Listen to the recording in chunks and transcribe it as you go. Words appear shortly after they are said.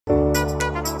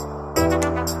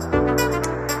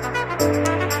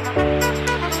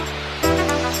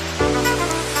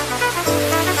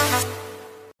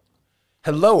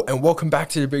Hello and welcome back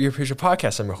to the Bigger Picture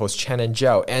Podcast. I'm your host, Channin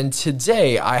Zhao. And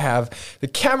today I have the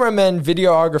cameraman,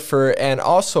 videographer, and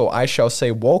also I shall say,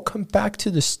 welcome back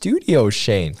to the studio,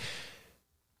 Shane.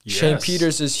 Yes. Shane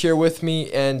Peters is here with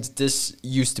me, and this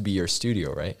used to be your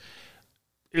studio, right?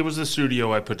 It was the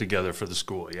studio I put together for the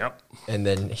school, yep. And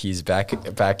then he's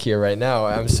back here right now.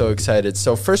 I'm so excited.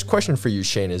 So first question for you,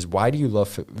 Shane, is why do you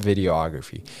love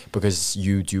videography? Because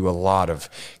you do a lot of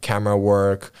camera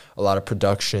work, a lot of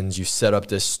productions. You set up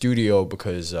this studio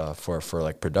because for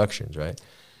like productions, right?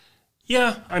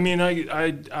 Yeah, I mean,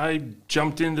 I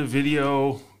jumped into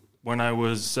video when I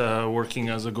was working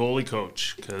as a goalie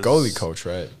coach. Goalie coach,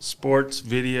 right? Sports,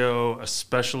 video,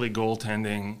 especially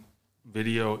goaltending,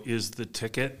 video is the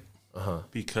ticket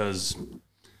because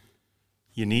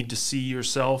you need to see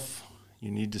yourself.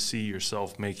 You need to see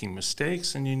yourself making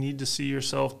mistakes, and you need to see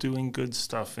yourself doing good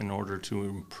stuff in order to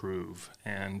improve.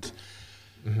 And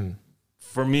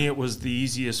for me, it was the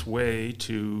easiest way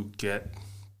to get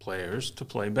players to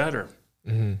play better.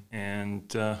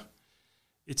 And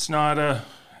it's not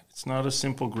a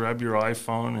simple grab your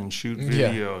iPhone and shoot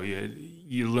video. Yeah.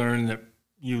 You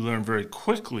learn very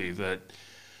quickly that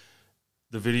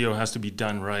the video has to be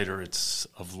done right or it's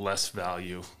of less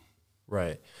value.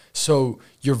 Right. So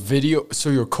your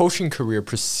coaching career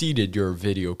preceded your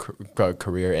video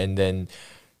career, and then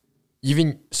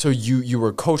so you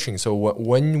were coaching. So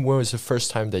when was the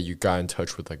first time that you got in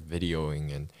touch with like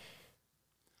videoing and?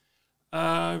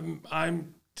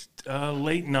 I'm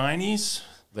late 90s.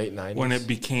 Late 90s? When it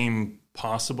became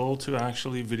possible to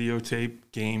actually videotape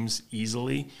games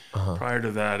easily. Prior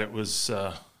to that, it was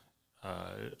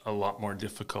a lot more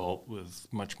difficult with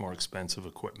much more expensive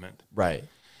equipment. Right.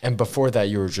 And before that,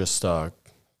 you were just a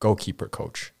goalkeeper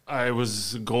coach. I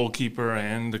was a goalkeeper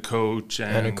and a coach.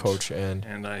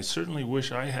 And I certainly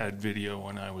wish I had video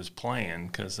when I was playing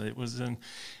because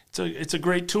it's a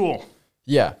great tool.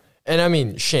 Yeah. And I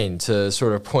mean, Shane, to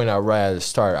sort of point out right at the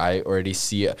start, I already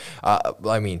see,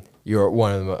 you're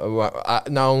one of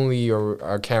them, not only you're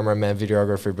our cameraman,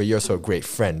 videographer, but you're also a great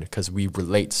friend because we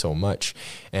relate so much.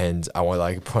 And I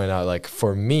want to point out,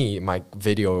 for me, my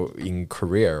videoing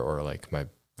career or my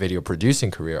video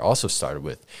producing career also started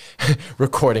with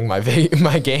recording my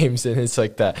games, and it's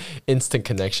like that instant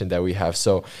connection that we have.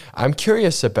 So I'm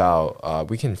curious about,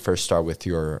 we can first start with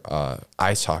your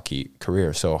ice hockey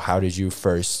career. So how did you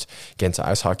first get into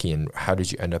ice hockey, and how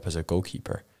did you end up as a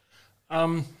goalkeeper?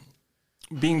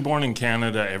 Being born in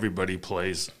Canada, everybody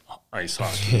plays ice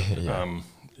hockey.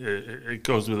 It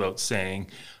goes without saying.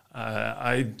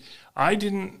 I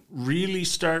didn't really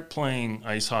start playing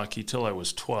ice hockey till I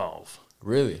was 12.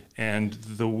 Really? And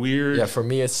the weird... Yeah, for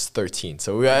me it's 13.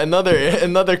 So we got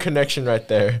another connection right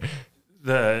there.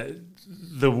 The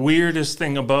weirdest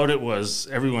thing about it was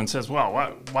everyone says, well,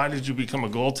 why did you become a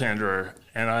goaltender?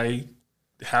 And I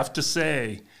have to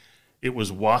say, it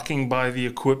was walking by the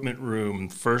equipment room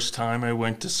first time I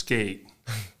went to skate.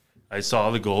 I saw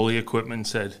the goalie equipment and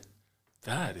said,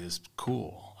 that is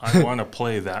cool. I want to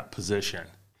play that position.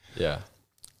 Yeah.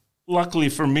 Luckily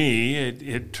for me,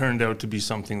 it turned out to be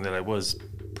something that I was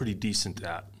pretty decent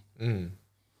at.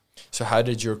 So how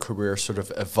did your career sort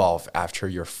of evolve after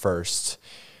your first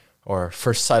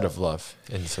sight of love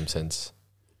in some sense?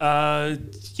 Ice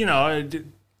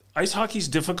hockey's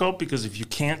difficult because if you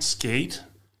can't skate,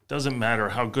 doesn't matter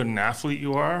how good an athlete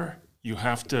you are, you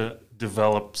have to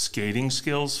develop skating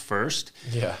skills first.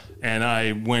 Yeah. And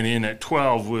I went in at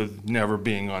 12 with never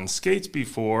being on skates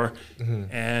before.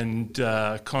 And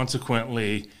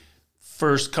consequently,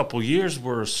 first couple years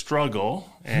were a struggle.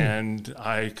 And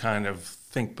I kind of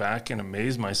think back and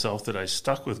amaze myself that I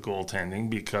stuck with goaltending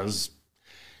because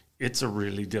it's a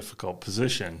really difficult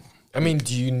position. I mean,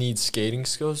 do you need skating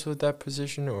skills with that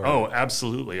position? Or? Oh,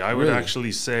 absolutely. I would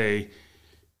actually say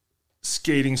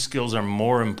skating skills are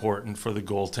more important for the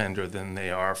goaltender than they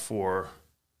are for...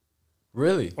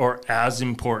 Really? Or as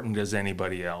important as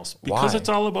anybody else. Because it's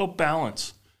all about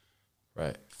balance.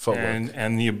 Right. Footwork.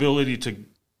 And the ability to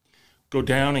go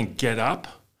down and get up,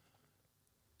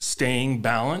 staying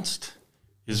balanced,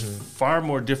 is far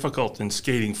more difficult than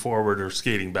skating forward or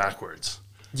skating backwards.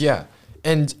 Yeah.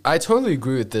 And I totally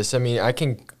agree with this. I mean,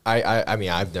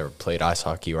 I've never played ice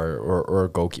hockey or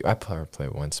goalkeeper. I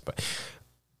played once, but...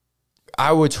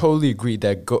 I would totally agree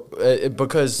that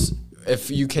because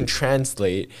if you can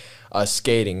translate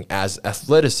skating as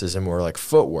athleticism or like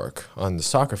footwork on the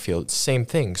soccer field, same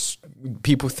thing.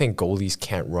 people think goalies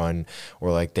can't run,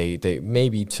 or like they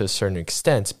maybe to a certain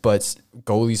extent, but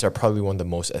goalies are probably one of the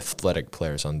most athletic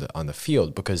players on the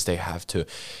field, because they have to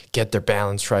get their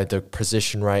balance right, their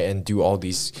position right, and do all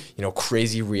these, you know,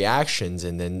 crazy reactions,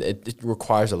 and then it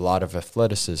requires a lot of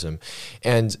athleticism.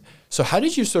 And so how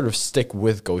did you sort of stick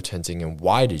with goaltending, and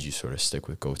why did you sort of stick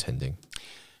with goaltending?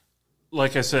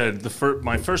 Like I said,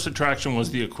 my first attraction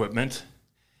was the equipment,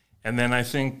 and then I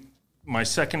think my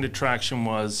second attraction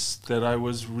was that I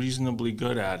was reasonably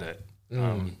good at it.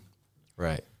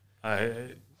 Right.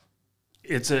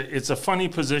 It's a funny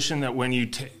position that when you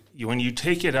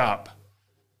take it up,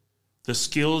 the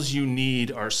skills you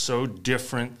need are so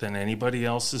different than anybody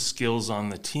else's skills on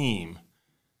the team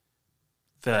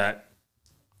that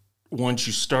once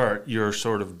you start, you're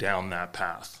sort of down that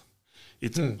path.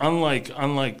 It's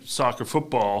unlike soccer,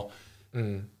 football.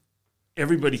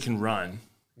 Everybody can run.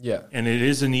 Yeah. And it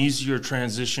is an easier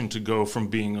transition to go from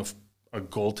being a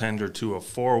goaltender to a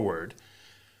forward.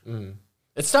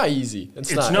 It's not easy.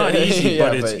 It's not easy, yeah,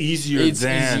 but it's easier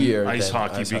than ice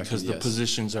hockey because the yes.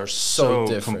 positions are so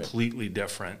different. completely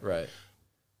different. Right.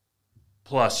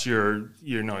 Plus, you're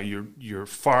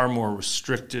far more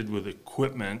restricted with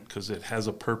equipment because it has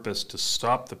a purpose to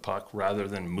stop the puck rather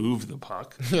than move the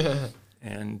puck.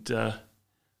 And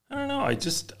I don't know.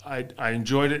 I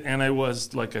enjoyed it, and I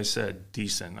was, like I said,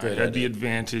 decent. I had the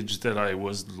advantage that I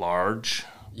was large,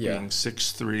 being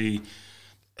 6'3",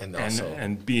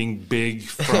 and being big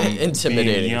from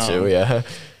intimidating being young. too. Yeah.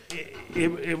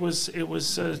 It was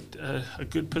a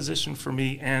good position for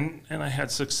me, and I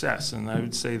had success, and I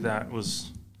would say that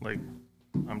was like,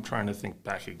 I'm trying to think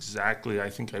back exactly. I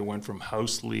think I went from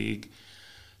house league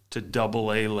to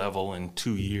AA level in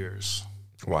 2 years.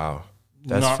 Wow,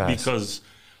 that's not fast. Because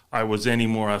I was any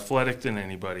more athletic than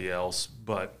anybody else,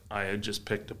 but I had just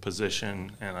picked a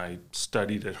position and I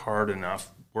studied it hard enough,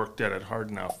 worked at it hard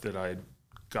enough that I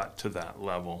got to that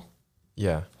level.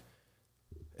 Yeah.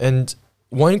 And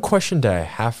one question that I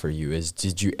have for you is,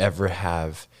 did you ever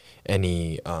have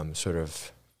any sort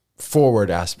of forward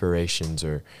aspirations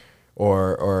or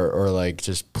like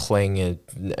just playing it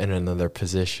in another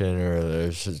position,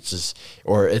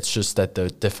 or it's just that the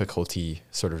difficulty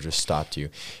sort of just stopped you?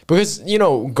 Because, you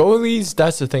know, goalies,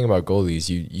 that's the thing about goalies.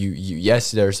 You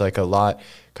yes, there's like a lot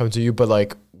come to you, but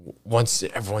like once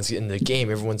everyone's in the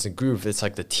game, everyone's in groove, it's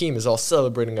like the team is all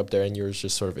celebrating up there and you're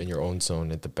just sort of in your own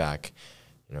zone at the back,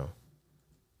 you know.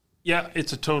 Yeah,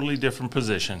 it's a totally different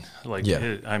position. Like,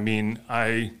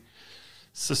 I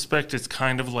suspect it's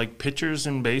kind of like pitchers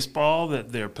in baseball,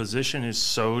 that their position is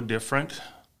so different.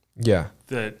 Yeah.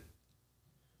 That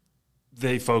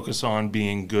they focus on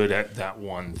being good at that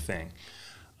one thing.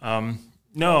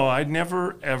 No, I'd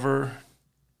never, ever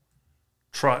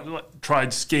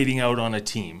tried skating out on a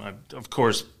team. Of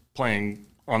course, playing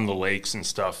on the lakes and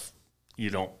stuff,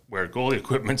 you don't wear goalie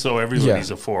equipment, so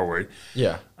everybody's a forward.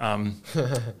 Yeah.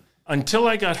 Until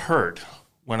I got hurt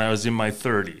when I was in my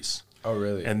 30s. Oh,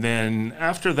 really? And then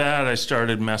after that, I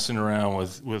started messing around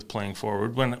with playing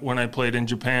forward. When I played in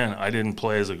Japan, I didn't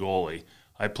play as a goalie.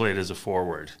 I played as a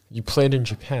forward. You played in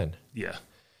Japan? Yeah.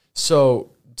 So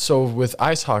with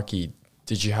ice hockey,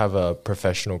 did you have a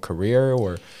professional career,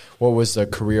 or what was the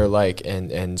career like,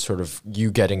 and sort of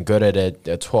you getting good at it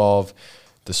at 12,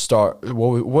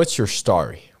 what's your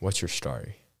story? What's your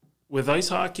story? With ice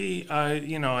hockey,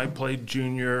 I played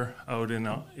junior out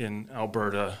in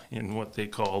Alberta in what they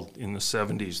called in the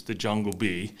 70s the Jungle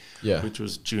B, which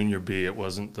was junior B. It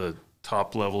wasn't the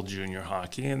top level junior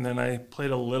hockey. And then I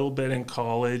played a little bit in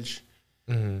college.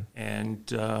 And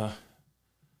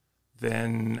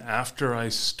then after I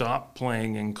stopped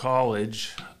playing in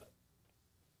college,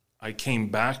 I came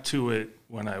back to it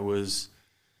when I was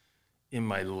in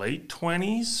my late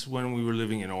 20s, when we were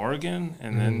living in Oregon,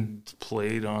 and then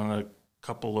played on a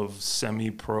couple of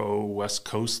semi-pro West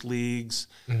Coast leagues,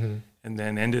 and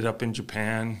then ended up in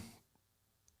Japan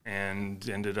and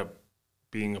ended up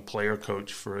being a player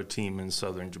coach for a team in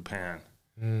southern Japan,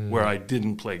 where I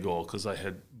didn't play goal because I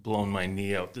had blown my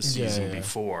knee out the season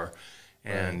before.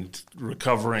 And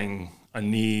recovering a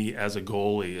knee as a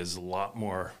goalie is a lot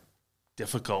more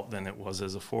difficult than it was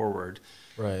as a forward.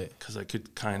 Right. Because I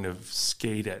could kind of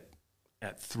skate at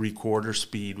 3/4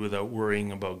 speed without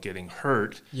worrying about getting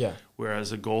hurt. Yeah.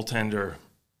 Whereas a goaltender,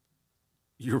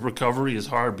 your recovery is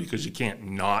hard because you can't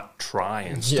not try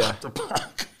and stop the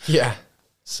puck. Yeah.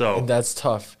 So and that's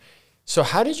tough. So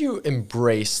how did you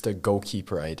embrace the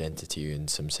goalkeeper identity in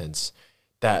some sense?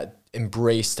 That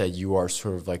embrace that you are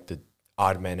sort of like the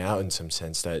odd man out in some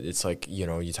sense, that it's like, you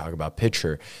know, you talk about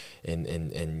pitcher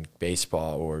in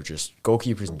baseball or just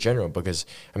goalkeepers in general, because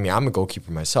I mean, I'm a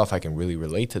goalkeeper myself. I can really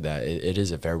relate to that. It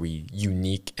is a very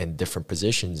unique and different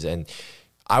positions, and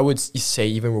I would say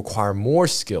even require more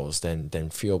skills than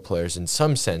field players in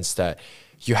some sense, that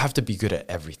you have to be good at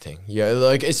everything. Yeah,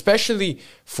 like especially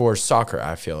for soccer,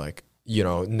 I feel like, you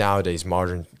know, nowadays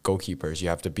modern goalkeepers, you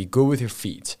have to be good with your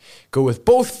feet, good with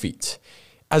both feet,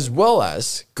 as well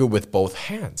as good with both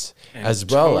hands, and as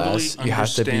well totally as you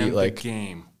have to be like the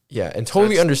game. Yeah, and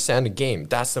totally understand the game.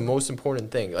 That's the most important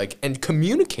thing. Like, and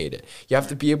communicate it. You have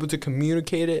to be able to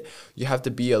communicate it. You have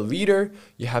to be a leader.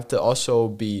 You have to also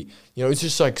be, you know, it's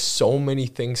just like so many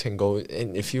things can go.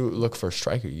 And if you look for a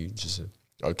striker, you just,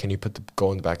 oh, can you put the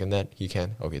goal in the back of the net? He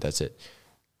can. Okay, that's it.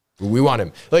 We want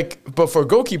him. Like, but for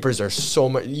goalkeepers, there's so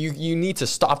much. You need to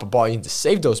stop a ball. You need to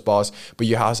save those balls. But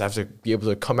you also have to be able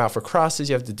to come out for crosses.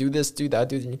 You have to do this, do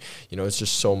that, you know, it's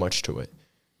just so much to it.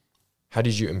 How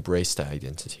did you embrace that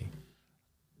identity?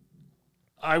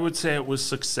 I would say it was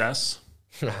success.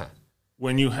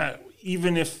 When you have,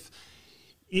 even if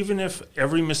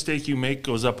every mistake you make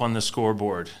goes up on the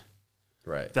scoreboard,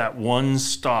 right? That one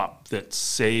stop that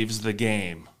saves the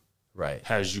game, right,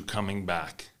 has you coming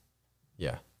back.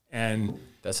 Yeah, and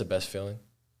that's the best feeling.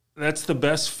 That's the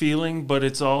best feeling, but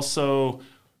it's also,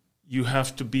 you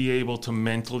have to be able to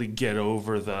mentally get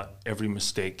over the every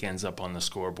mistake ends up on the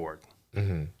scoreboard.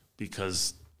 Mm-hmm.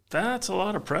 Because that's a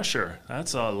lot of pressure.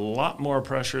 That's a lot more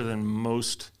pressure than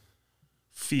most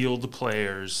field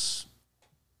players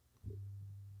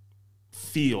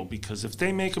feel, because if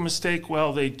they make a mistake,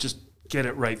 well, they just get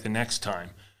it right the next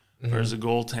time. Mm-hmm. Whereas a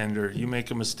goaltender, you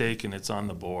make a mistake and it's on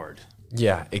the board.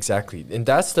 Yeah, exactly. And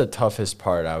that's the toughest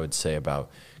part, I would say, about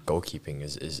goalkeeping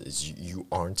is you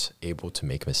aren't able to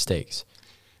make mistakes.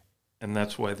 And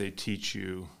that's why they teach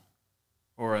you,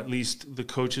 or at least the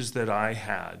coaches that I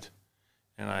had,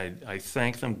 and I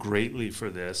thank them greatly for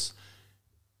this,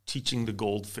 teaching the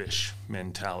goldfish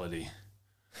mentality.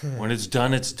 When it's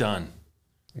done, it's done.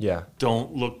 Yeah.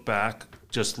 Don't look back,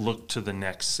 just look to the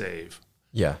next save.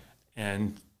 Yeah.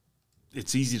 And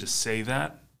it's easy to say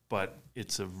that, but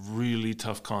it's a really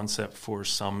tough concept for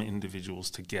some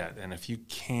individuals to get. And if you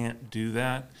can't do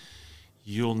that,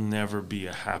 you'll never be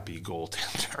a happy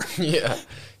goaltender. Yeah,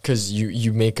 because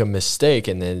you make a mistake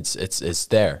and then it's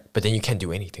there, but then you can't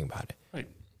do anything about it. Right.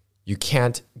 You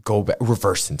can't go back,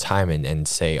 reverse in time and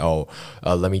say, oh,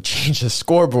 let me change the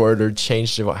scoreboard or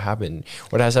change what happened.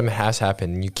 What has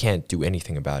happened, and you can't do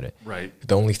anything about it. Right.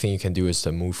 The only thing you can do is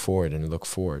to move forward and look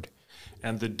forward.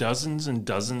 And the dozens and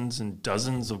dozens and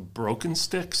dozens of broken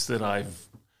sticks that I've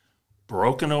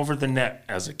broken over the net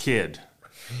as a kid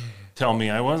tell me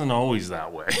I wasn't always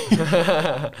that way.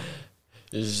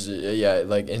 Yeah,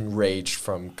 like enraged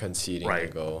from conceding right.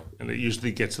 a goal. And it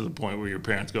usually gets to the point where your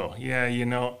parents go, yeah, you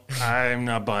know, I'm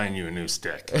not buying you a new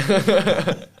stick.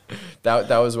 That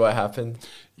was what happened?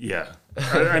 Yeah.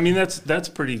 I mean, that's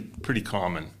pretty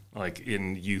common. Like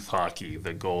in youth hockey,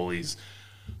 the goalies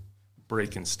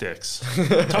breaking sticks.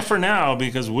 Tougher now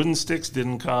because wooden sticks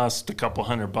didn't cost a couple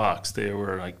 $100. They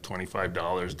were like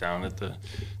 $25 down at the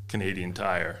Canadian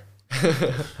Tire.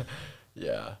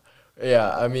 Yeah.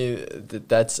 I mean,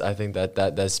 I think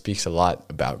that speaks a lot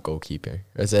about goalkeeping.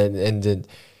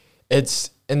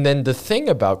 And then the thing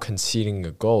about conceding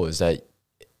a goal is that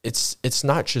it's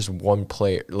not just one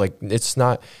player. Like, it's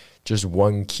not just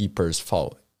one keeper's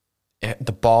fault.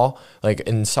 The ball, like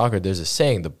in soccer, there's a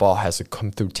saying, the ball has to come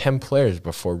through 10 players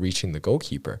before reaching the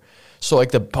goalkeeper. So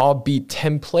like the ball beat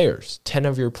 10 players, 10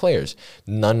 of your players.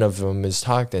 None of them is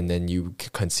talked, and then you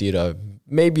concede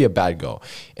maybe a bad goal,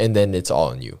 and then it's all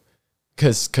on you.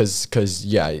 Because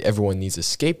yeah, everyone needs a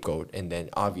scapegoat, and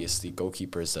then obviously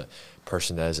goalkeeper is the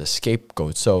person that is a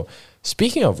scapegoat. So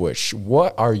speaking of which,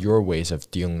 what are your ways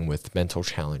of dealing with mental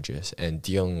challenges and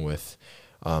dealing with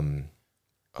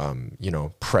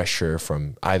pressure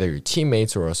from either your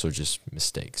teammates or also just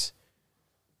mistakes?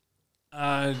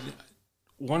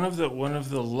 One of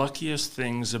the luckiest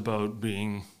things about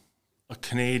being a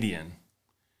Canadian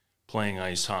playing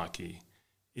ice hockey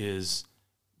is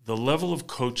the level of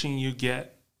coaching you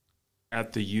get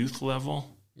at the youth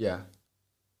level. Yeah.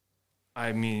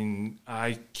 I mean,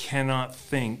 I cannot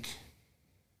think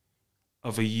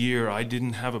of a year I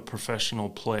didn't have a professional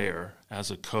player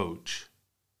as a coach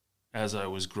as I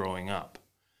was growing up.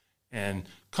 And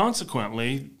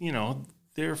consequently, you know,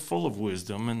 they're full of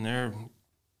wisdom, and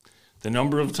the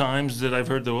number of times that I've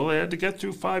heard they had to get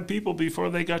through 5 people before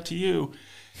they got to you,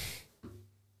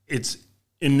 it's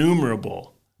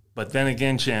innumerable. But then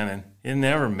again, Channin, it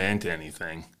never meant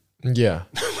anything. Yeah.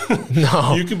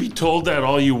 No. You can be told that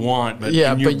all you want, but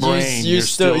Yeah, in your but brain, you're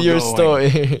still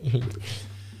going.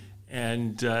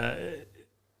 And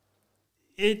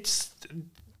it's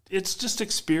just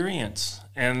experience.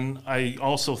 And I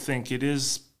also think it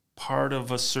is part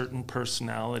of a certain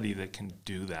personality that can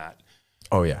do that.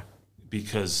 Oh, yeah.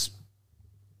 Because,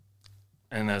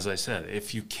 and as I said,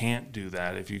 if you can't do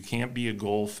that, if you can't be a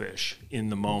goldfish in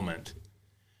the moment,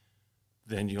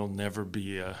 then you'll never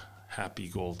be a happy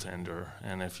goaltender.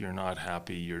 And if you're not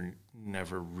happy, you're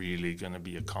never really going to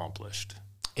be accomplished.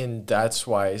 And that's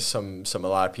why a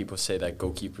lot of people say that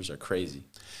goalkeepers are crazy.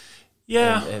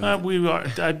 Yeah, we are.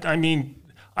 I mean,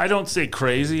 I don't say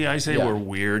crazy. I say we're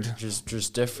weird.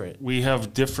 Just different. We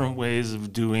have different ways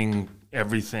of doing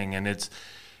everything, and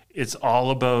it's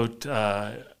all about.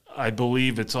 I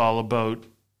believe it's all about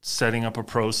setting up a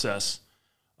process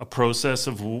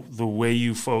of the way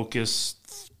you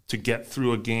focus to get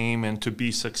through a game and to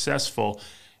be successful,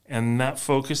 and that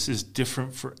focus is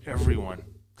different for everyone.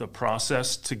 The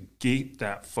process to gate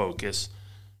that focus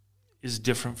is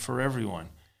different for everyone.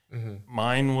 Mm-hmm.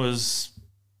 Mine was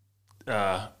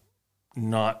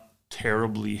not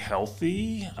terribly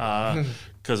healthy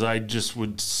because I just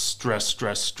would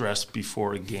stress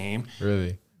before a game.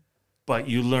 Really? But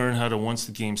you learn how to, once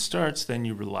the game starts, then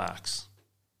you relax.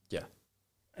 Yeah.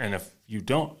 And if you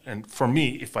don't, and for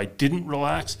me, if I didn't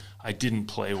relax, I didn't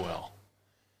play well.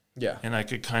 Yeah. And I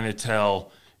could kind of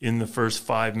tell in the first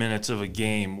 5 minutes of a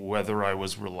game whether I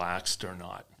was relaxed or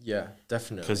not. Yeah,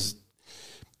 definitely. Because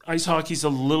ice hockey's a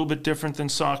little bit different than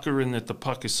soccer in that the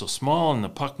puck is so small and the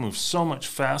puck moves so much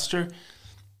faster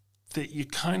that you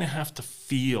kind of have to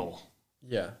feel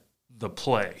the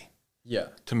play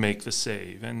to make the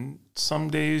save. And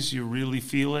some days you really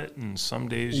feel it and some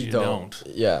days you don't.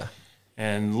 Yeah.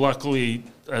 And luckily,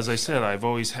 as I said, I've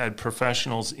always had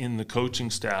professionals in the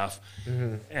coaching staff,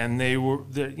 and they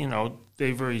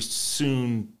very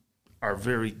soon are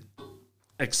very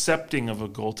accepting of a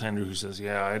goaltender who says,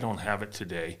 yeah, I don't have it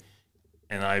today.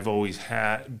 And I've always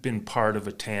been part of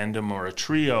a tandem or a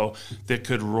trio that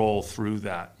could roll through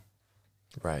that.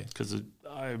 Right. Because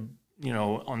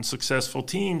on successful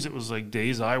teams, it was like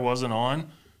days I wasn't on,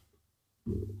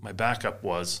 my backup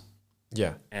was.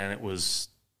 Yeah. And it was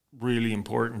really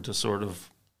important to sort of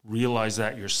realize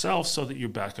that yourself so that your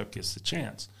backup gets the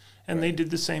chance. And they did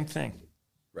the same thing.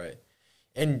 Right.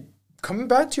 And coming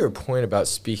back to your point about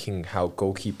speaking how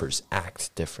goalkeepers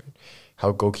act different,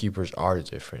 how goalkeepers are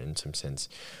different in some sense,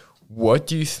 what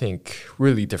do you think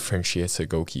really differentiates a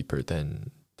goalkeeper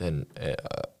than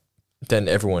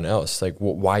everyone else? Like,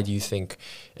 why do you think,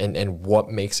 and what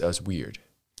makes us weird?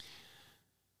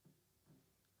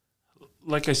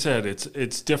 Like I said,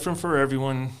 it's different for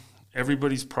everyone.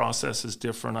 Everybody's process is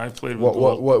different. I've played with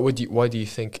what do you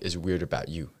think is weird about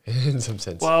you in some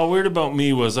sense? Well, weird about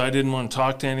me was I didn't want to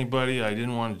talk to anybody. I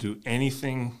didn't want to do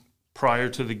anything prior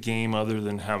to the game other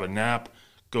than have a nap,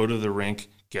 go to the rink,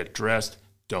 get dressed,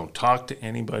 don't talk to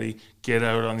anybody, get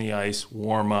out on the ice,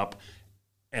 warm up.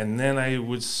 And then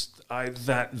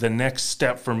the next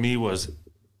step for me was,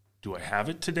 do I have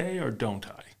it today or don't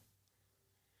I?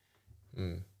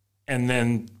 And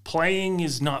then playing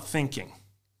is not thinking.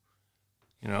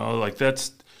 I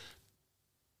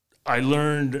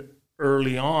learned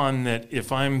early on that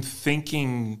if I'm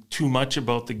thinking too much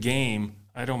about the game,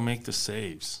 I don't make the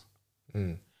saves.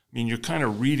 I mean, you're kind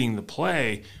of reading the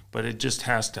play, but it just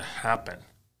has to happen.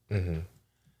 Mm-hmm.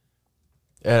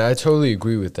 And I totally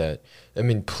agree with that. I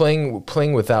mean,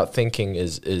 playing without thinking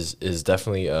is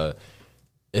definitely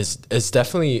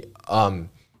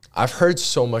I've heard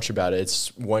so much about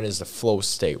it. One is the flow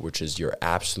state, which is your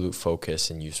absolute focus,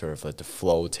 and you sort of let the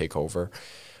flow take over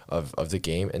of the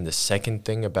game. And the second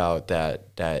thing about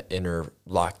that inner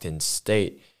locked-in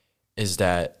state is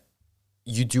that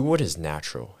you do what is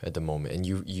natural at the moment. And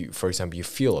you for example, you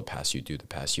feel a pass, you do the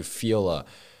pass.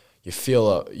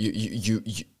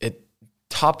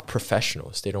 Top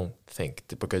professionals, they don't think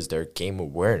because their game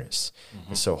awareness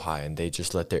is so high, and they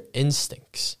just let their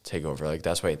instincts take over. Like,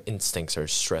 that's why instincts are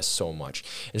stressed so much,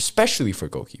 especially for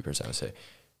goalkeepers, I would say.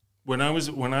 When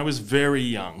I was very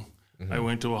young, I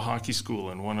went to a hockey school,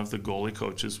 and one of the goalie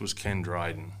coaches was Ken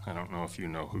Dryden. I don't know if you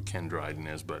know who Ken Dryden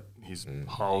is, but he's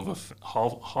Hall of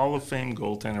Fame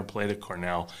goaltender, played at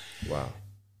Cornell. Wow.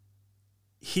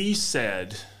 He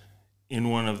said in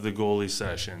one of the goalie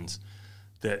sessions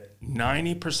that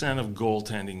 90% of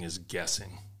goaltending is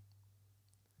guessing.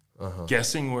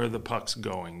 Guessing where the puck's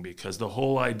going, because the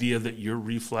whole idea that your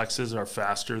reflexes are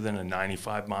faster than a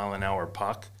 95-mile-an-hour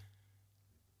puck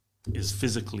is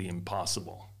physically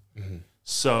impossible.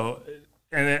 So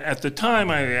And at the time,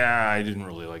 I didn't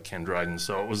really like Ken Dryden,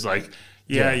 so it was like,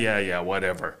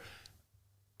 whatever.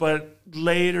 But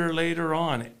later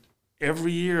on,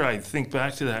 every year I think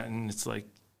back to that, and it's like,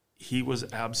 he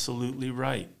was absolutely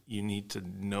right. You need to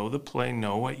know the play,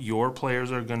 know what your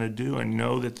players are going to do, and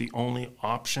know that the only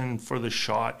option for the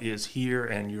shot is here,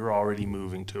 and you're already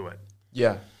moving to it.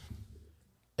 Yeah.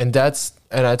 And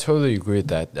I totally agree with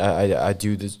that. I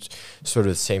do this sort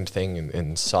of the same thing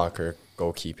in soccer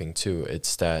goalkeeping too.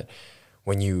 It's that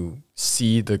when you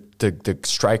see the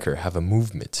striker have a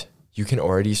movement, you can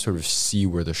already sort of see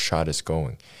where the shot is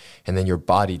going. And then your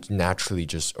body naturally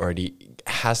just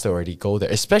has to already go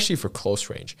there, especially for close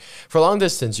range. For long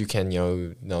distance, you can,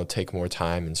 take more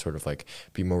time and sort of like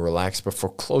be more relaxed. But for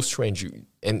close range,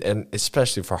 and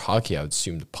especially for hockey, I would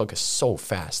assume the puck is so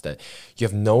fast that you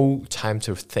have no time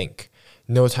to think,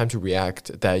 no time to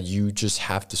react, that you just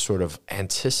have to sort of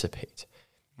anticipate.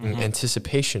 Mm-hmm.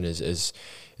 Anticipation is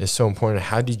so important.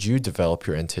 How did you develop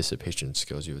your anticipation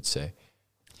skills, you would say?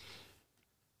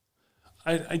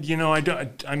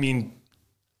 I mean,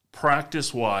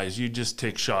 practice-wise, you just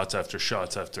take shots after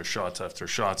shots after shots after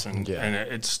shots, and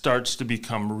it starts to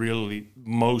become really,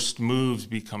 most moves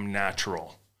become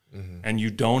natural. Mm-hmm. And you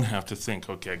don't have to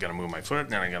think, okay, I got to move my foot,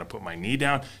 then I got to put my knee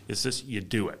down. It's just, you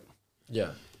do it.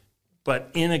 Yeah. But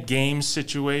in a game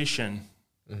situation,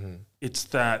 it's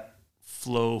that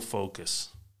flow focus.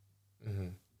 Mm-hmm.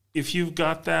 If you've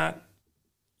got that,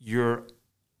 you're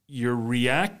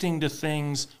reacting to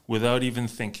things without even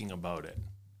thinking about it.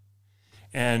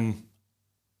 And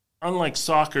unlike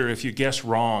soccer, if you guess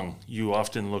wrong, you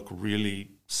often look really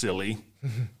silly.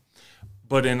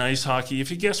 But in ice hockey,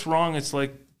 if you guess wrong, it's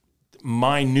like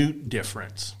minute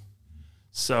difference.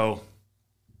 So,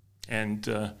 and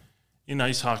in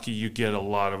ice hockey, you get a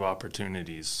lot of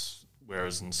opportunities,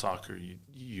 whereas in soccer,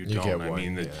 you don't. I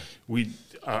mean,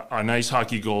 an ice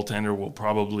hockey goaltender will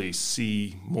probably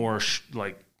see more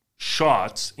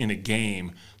shots in a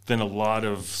game than a lot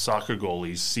of soccer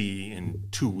goalies see in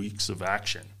 2 weeks of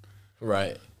action.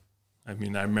 Right. I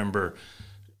mean, I remember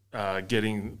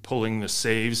pulling the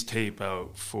saves tape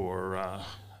out for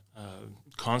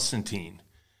Constantine,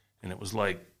 and it was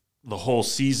like the whole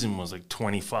season was like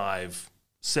 25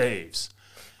 saves.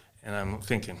 And I'm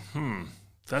thinking,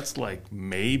 that's like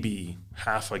maybe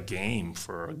half a game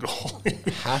for a goal.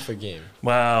 Half a game.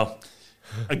 Well,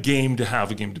 a game to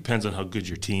half a game depends on how good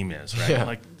your team is, right? Yeah.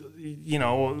 Like,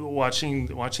 watching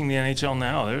the NHL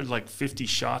now, there's like 50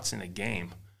 shots in a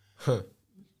game. Huh.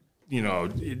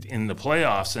 In the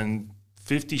playoffs, and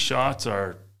 50 shots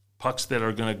are pucks that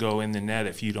are going to go in the net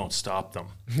if you don't stop them.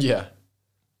 Yeah.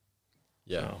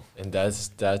 Yeah, and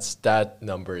that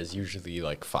number is usually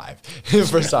like 5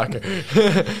 for soccer.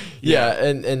 Yeah,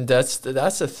 and that's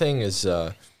the thing is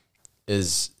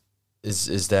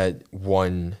that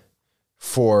one,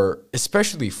 for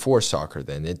especially for soccer,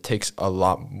 then it takes a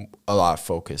lot of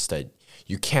focus that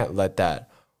you can't let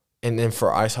that, and then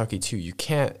for ice hockey too, you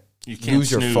can't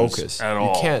lose your focus at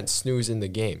all. You can't snooze in the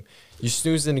game. You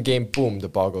snooze in the game, boom, the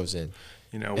ball goes in.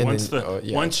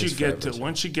 Once you get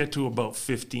to about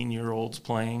 15-year-olds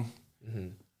playing,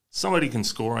 somebody can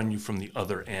score on you from the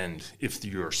other end if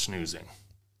you're snoozing.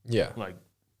 Yeah, like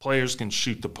players can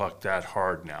shoot the puck that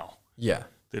hard now. Yeah,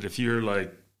 that if you're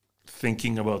like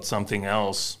thinking about something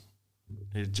else,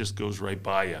 it just goes right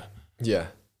by you. Yeah.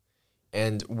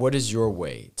 And what is your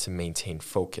way to maintain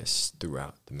focus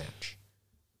throughout the match?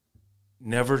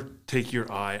 Never take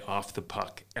your eye off the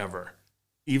puck, ever.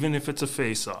 Even if it's a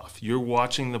face-off, you're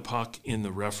watching the puck in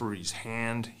the referee's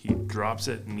hand, he drops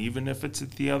it, and even if it's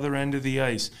at the other end of the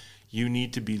ice, you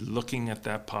need to be looking at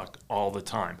that puck all the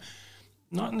time.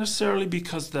 Not necessarily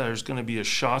because there's going to be a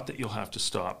shot that you'll have to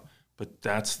stop, but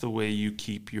that's the way you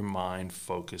keep your mind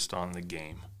focused on the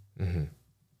game. Mm-hmm.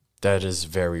 That is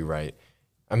very right.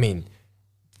 I mean...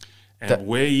 And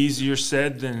way easier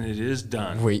said than it is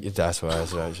done. That's what I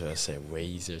was going to say. Way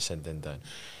easier said than done.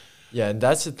 Yeah, and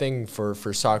that's the thing for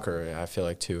soccer, I feel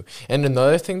like, too. And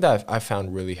another thing that I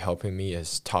found really helping me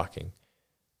is talking.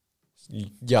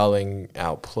 Yelling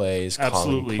out plays,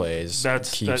 Absolutely. Calling plays.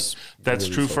 That's really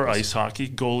true for ice hockey.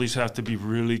 Goalies have to be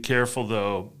really careful,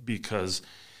 though, because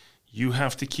you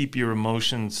have to keep your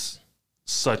emotions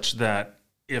such that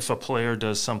if a player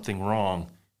does something wrong,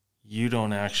 you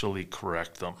don't actually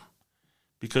correct them.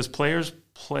 Because players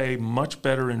play much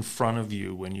better in front of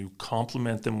you when you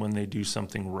compliment them when they do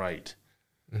something right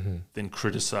than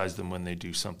criticize them when they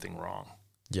do something wrong.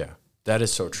 Yeah, that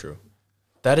is so true.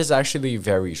 That is actually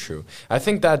very true. I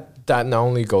think that not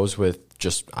only goes with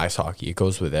just ice hockey, it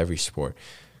goes with every sport.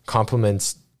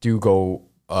 Compliments do go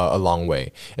a long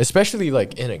way, especially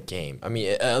like in a game. I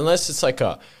mean, unless it's like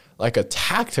a like a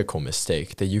tactical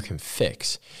mistake that you can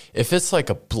fix. If it's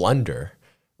like a blunder,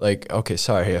 like, okay,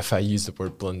 sorry if I use the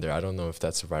word blunder. I don't know if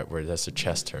that's the right word. That's a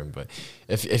chess term. But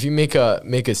if you make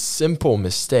a simple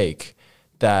mistake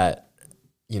that,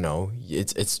 you know,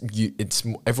 it's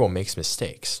everyone makes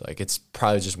mistakes. Like, it's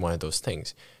probably just one of those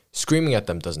things. Screaming at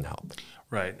them doesn't help.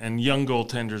 Right. And young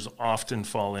goaltenders often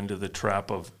fall into the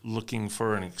trap of looking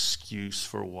for an excuse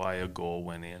for why a goal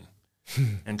went in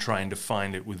and trying to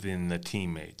find it within the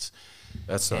teammates.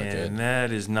 That's not good. And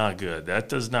that is not good. That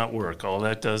does not work. All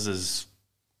that does is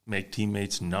make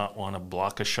teammates not want to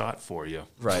block a shot for you.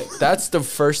 Right. That's the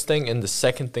first thing. And the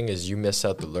second thing is you miss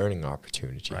out the learning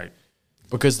opportunity. Right.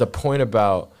 Because the point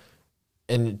about,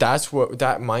 and that's what,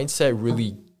 that mindset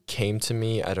really came to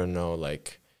me. I don't know,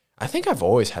 like, I think I've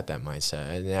always had that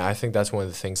mindset, and I think that's one of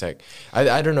the things that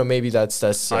I don't know. Maybe that's.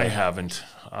 I haven't.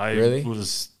 Really?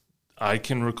 I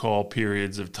can recall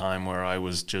periods of time where I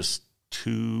was just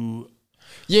too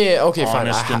okay,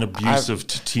 honest fine. and abusive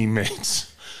to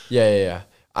teammates. Yeah.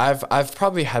 I've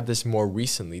probably had this more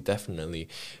recently, definitely,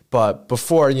 but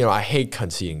before, you know, I hate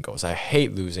conceding goals. I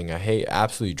hate losing. I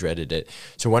absolutely dreaded it.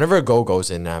 So whenever a goal goes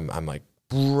in, I'm like,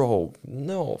 bro,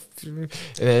 no, and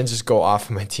then just go off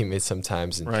of my teammates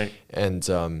sometimes, and right. And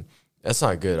that's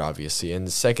not good, obviously. And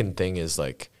the second thing is,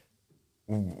 like,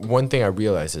 one thing I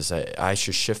realized is I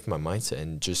should shift my mindset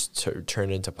and just turn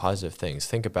into positive things.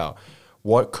 Think about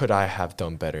what could I have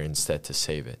done better instead to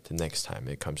save it the next time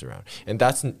it comes around, and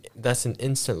that's an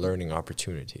instant learning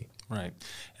opportunity. Right,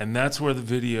 and that's where the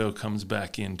video comes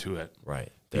back into it.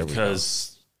 Right,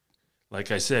 because,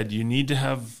 like I said, you need to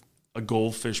have a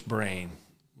goldfish brain.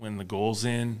 When the goal's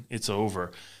in, it's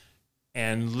over.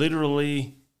 And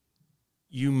literally,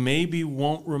 you maybe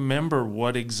won't remember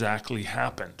what exactly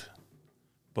happened.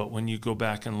 But when you go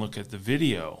back and look at the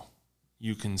video,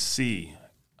 you can see,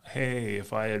 hey,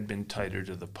 if I had been tighter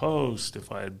to the post,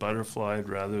 if I had butterflied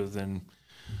rather than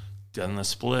done the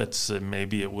splits, then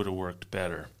maybe it would have worked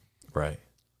better. Right.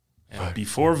 And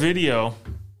before video,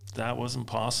 that wasn't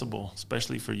possible,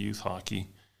 especially for youth hockey.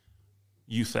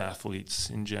 Youth athletes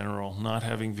in general, not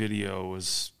having video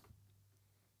was...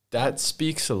 That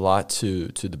speaks a lot to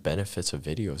the benefits of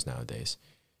videos nowadays.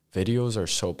 Videos are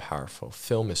so powerful.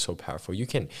 Film is so powerful. You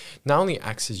can not only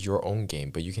access your own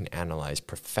game, but you can analyze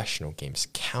professional games,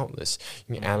 countless.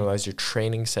 You can analyze your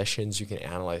training sessions. You can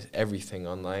analyze everything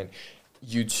online.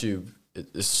 YouTube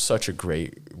is such a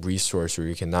great resource where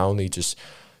you can not only just,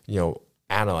 you know,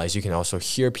 analyze, you can also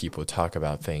hear people talk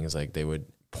about things, like they would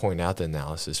point out the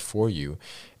analysis for you,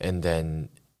 and then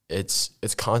it's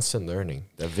constant learning.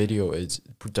 The video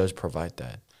does provide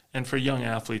that. And for young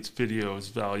athletes, video is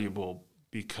valuable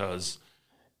because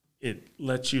it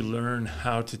lets you learn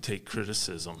how to take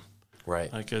criticism.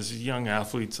 Right. Like, as young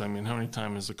athletes, I mean, how many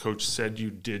times has a coach said you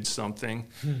did something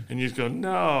and you just go,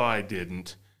 no, I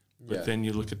didn't. But then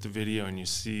you look at the video and you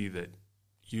see that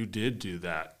you did do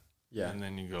that. Yeah. And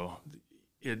then you go,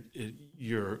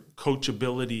 your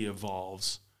coachability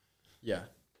evolves. Yeah,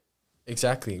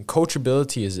 exactly. And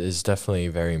coachability is definitely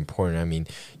very important. I mean,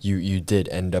 you did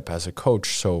end up as a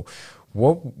coach. So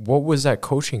what was that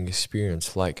coaching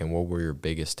experience like, and what were your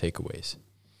biggest takeaways?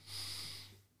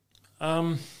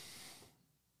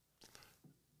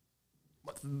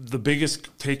 The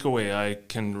biggest takeaway I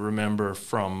can remember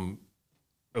from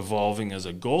evolving as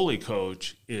a goalie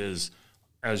coach is,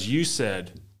 as you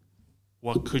said,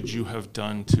 what could you have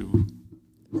done to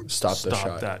stop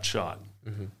that shot?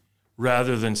 Mm-hmm.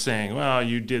 Rather than saying, well,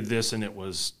 you did this and it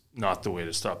was not the way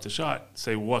to stop the shot.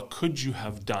 Say, what could you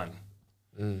have done?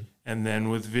 Mm. And then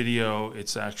with video,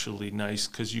 it's actually nice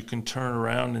because you can turn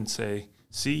around and say,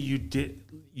 see,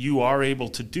 you are able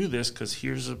to do this because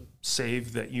here's a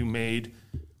save that you made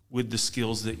with the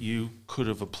skills that you could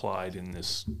have applied in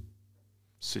this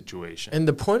situation. And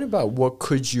the point about what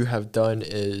could you have done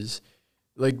is,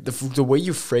 like, the way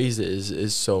you phrase it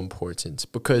is so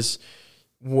important, because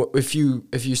if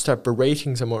you start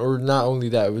berating someone, or not only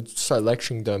that, it would start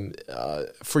lecturing them.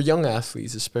 For young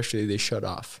athletes especially, they shut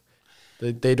off.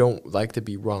 They don't like to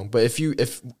be wrong. But if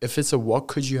it's a what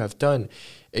could you have done,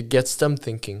 it gets them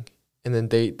thinking, and then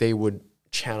they would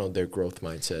channel their growth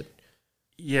mindset.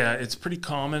 Yeah, it's pretty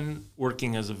common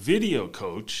working as a video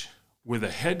coach with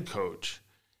a head coach.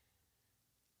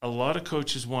 A lot of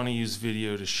coaches want to use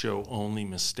video to show only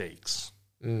mistakes.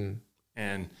 Mm.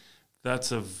 And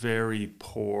that's a very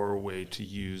poor way to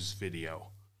use video.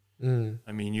 Mm.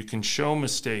 I mean, you can show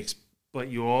mistakes, but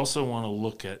you also want to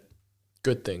look at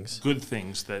good things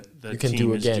that the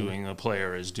team is doing, the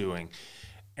player is doing.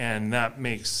 And that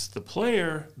makes the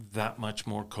player that much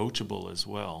more coachable as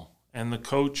well. And the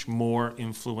coach more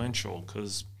influential,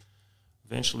 because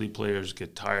eventually players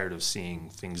get tired of seeing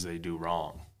things they do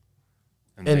wrong,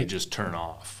 and they just turn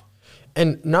off.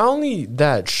 And not only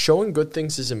that, showing good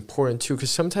things is important too, because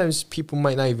sometimes people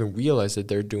might not even realize that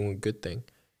they're doing a good thing.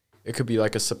 It could be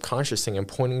like a subconscious thing, and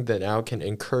pointing that out can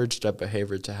encourage that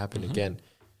behavior to happen again.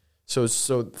 So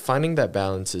finding that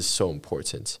balance is so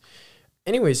important.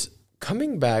 Anyways,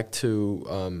 coming back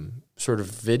to sort of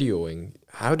videoing,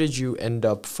 how did you end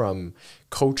up from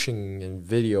coaching and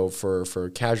video for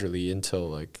casually until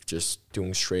like just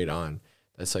doing straight on?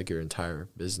 That's like your entire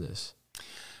business.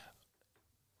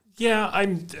 Yeah,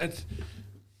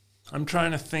 I'm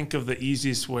trying to think of the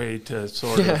easiest way to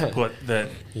sort of put that.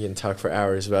 You can talk for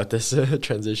hours about this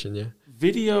transition, yeah.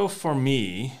 Video for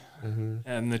me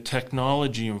and the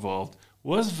technology involved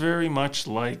was very much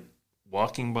like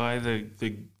walking by the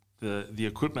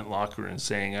equipment locker and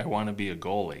saying, I want to be a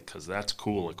goalie because that's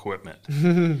cool equipment.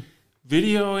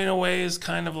 Video, in a way, is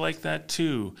kind of like that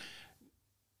too.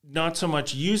 Not so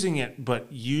much using it, but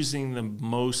using the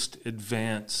most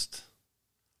advanced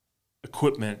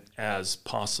equipment as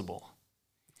possible.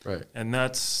 Right. And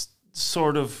that's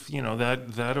sort of,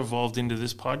 that evolved into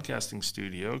this podcasting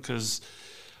studio, because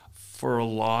for a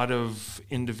lot of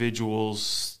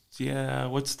individuals,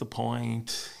 what's the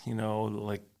point?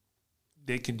 Like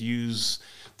they could use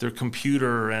their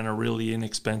computer and a really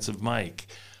inexpensive mic.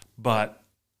 But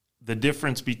the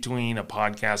difference between a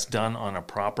podcast done on a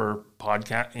proper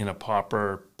podcast in a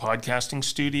proper podcasting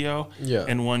studio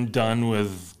and one done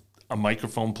with a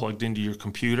microphone plugged into your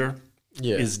computer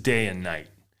is day and night.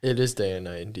 It is day and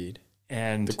night, indeed.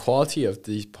 And the quality of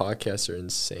these podcasts are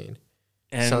insane.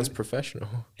 It sounds professional.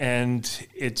 And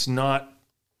it's not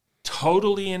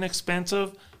totally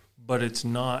inexpensive, but it's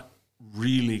not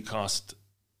really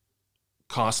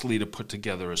costly to put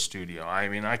together a studio. I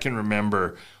mean, I can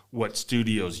remember what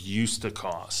studios used to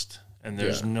cost, and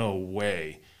there's no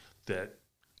way that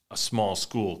a small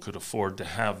school could afford to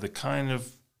have the kind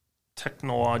of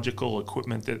technological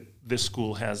equipment that this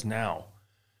school has now,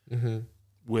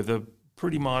 with a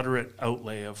pretty moderate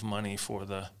outlay of money for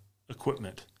the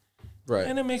equipment. Right.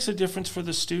 And it makes a difference for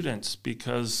the students,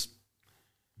 because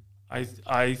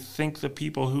I think the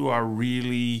people who are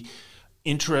really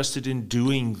interested in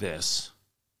doing this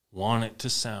want it to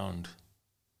sound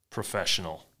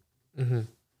professional.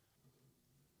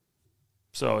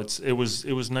 So it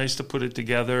was nice to put it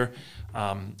together.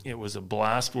 It was a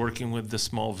blast working with the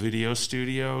small video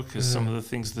studio, because some of the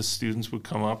things the students would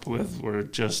come up with were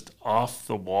just off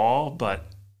the wall, but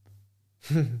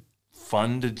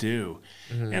fun to do.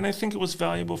 And I think it was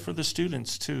valuable for the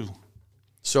students too.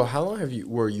 So how long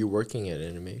were you working at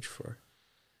NMH for?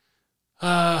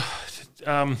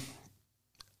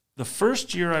 The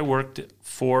first year I worked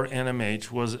for NMH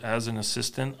was as an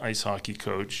assistant ice hockey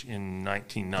coach in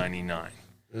 1999.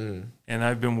 And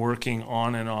I've been working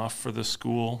on and off for the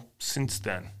school since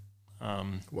then.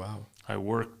 Wow. I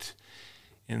worked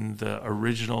in the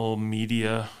original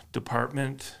media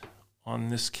department on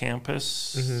this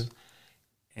campus.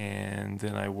 And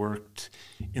then I worked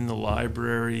in the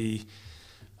library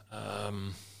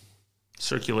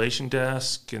circulation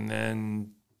desk, and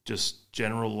then just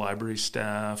general library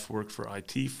staff, worked for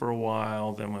IT for a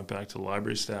while, then went back to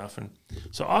library staff. And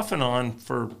so off and on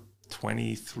for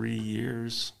 23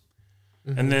 years.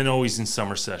 And then always in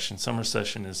summer session. Summer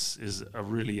session is a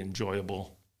really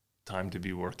enjoyable time to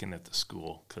be working at the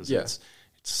school, because it's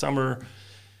summer.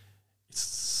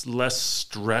 It's less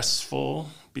stressful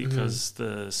because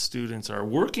the students are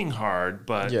working hard,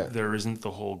 but there isn't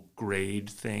the whole grade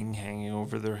thing hanging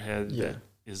over their head that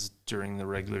is during the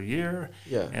regular year.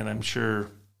 And I'm sure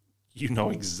you know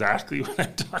exactly what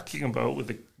I'm talking about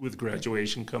with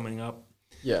graduation coming up.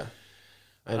 Yeah,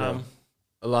 I know.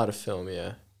 A lot of film,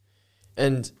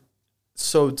 And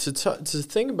so to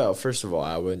think about, first of all,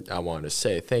 I want to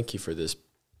say thank you for this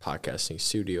podcasting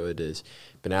studio. It has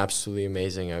been absolutely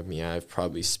amazing. I mean, I've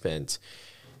probably spent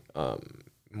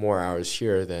more hours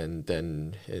here than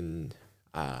in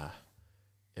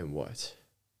what?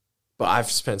 But I've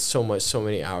spent so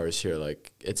many hours here.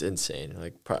 Like, it's insane.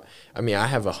 Like, I mean, I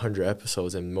have 100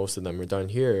 episodes, and most of them are done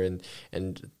here,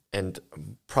 and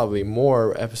probably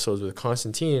more episodes with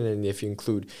Constantine. And if you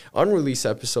include unreleased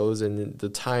episodes and the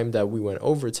time that we went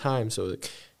over time, so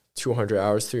like 200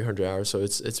 hours, 300 hours. So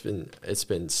it's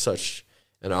been such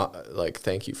an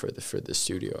thank you for the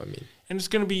studio. I mean, and it's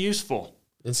going to be useful.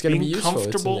 It's going to be useful. Being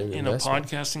comfortable in a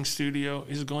podcasting studio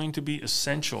is going to be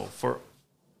essential for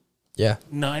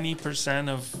 90%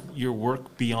 of your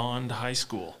work beyond high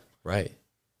school. Right.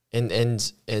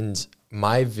 And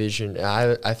my vision,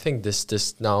 I think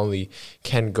this not only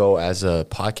can go as a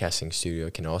podcasting studio,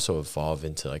 it can also evolve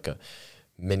into like a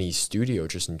mini studio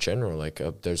just in general. Like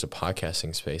there's a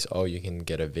podcasting space. Oh, you can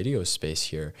get a video space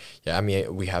here. Yeah, I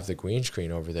mean, we have the green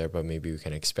screen over there, but maybe we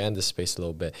can expand the space a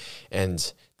little bit.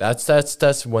 And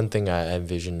that's one thing I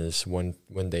envision is one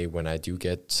day when I do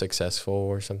get successful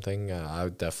or something, I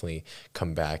would definitely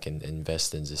come back and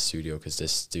invest in this studio, because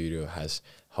this studio has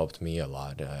helped me a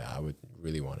lot. I would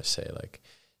really want to say, like,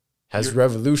 has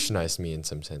revolutionized me in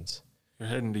some sense. You're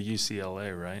heading to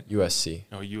UCLA, right? USC.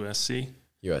 Oh, USC?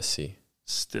 USC.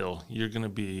 Still, you're going to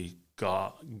be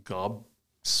gobsmacked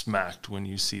when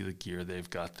you see the gear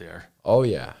they've got there. Oh,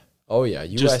 yeah. Oh, yeah.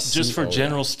 USC. Just for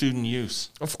general student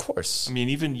use. Of course. I mean,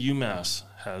 even UMass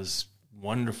has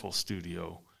wonderful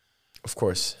studio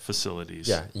facilities.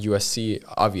 Yeah, USC,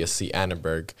 obviously,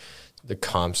 Annenberg, the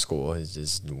comm school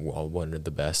is one of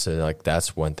the best. And like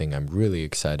that's one thing I'm really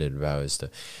excited about is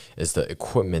the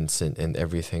equipments and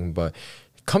everything. But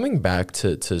coming back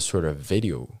to sort of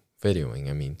videoing,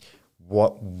 I mean,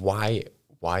 why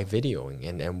videoing,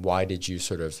 and why did you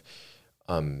sort of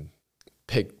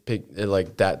pick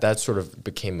like that sort of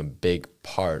became a big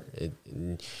part?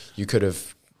 You could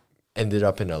have ended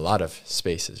up in a lot of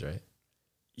spaces, right?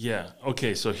 Yeah.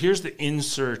 Okay. So here's the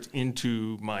insert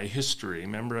into my history.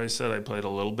 Remember I said I played a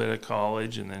little bit at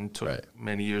college and then took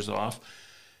many years off.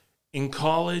 In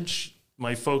college,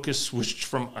 my focus switched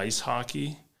from ice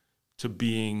hockey to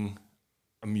being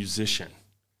a musician.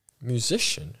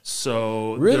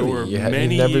 So really? There were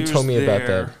many you never years told me about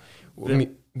that.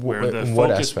 Where the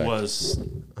focus was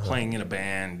playing in a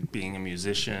band, being a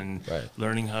musician,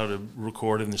 learning how to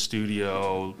record in the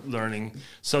studio, learning.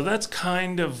 So that's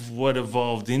kind of what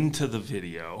evolved into the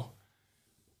video,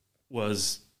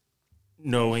 was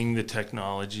knowing the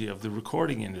technology of the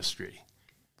recording industry.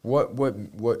 What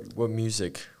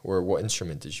music or what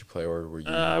instrument did you play, or were you?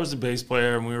 I was a bass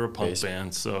player, and we were a punk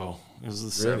band, so it was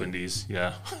the 70s.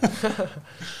 Yeah.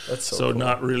 That's so cool.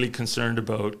 Not really concerned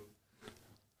about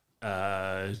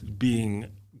being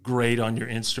great on your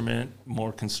instrument,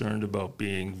 more concerned about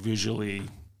being visually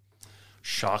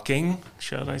shocking,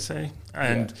 shall I say?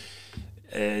 And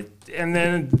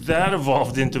then that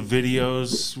evolved into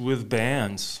videos with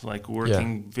bands, like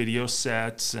working video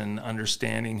sets and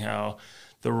understanding how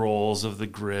the roles of the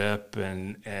grip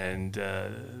and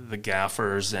the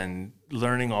gaffers, and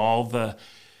learning all the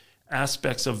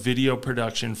aspects of video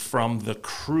production from the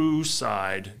crew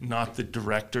side, not the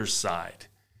director's side.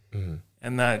 Mm-hmm.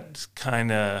 And that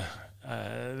kind of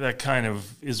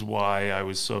is why I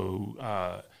was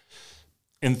so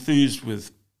enthused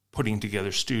with putting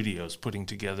together studios, putting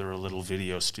together a little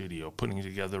video studio, putting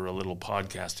together a little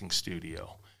podcasting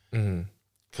studio.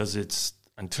 Because it's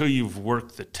until you've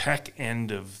worked the tech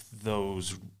end of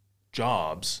those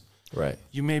jobs,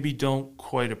 you maybe don't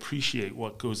quite appreciate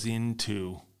what goes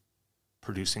into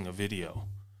producing a video.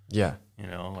 Yeah. You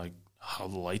know, like how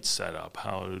the lights set up,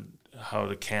 how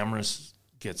the cameras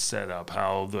get set up,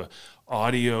 how the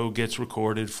audio gets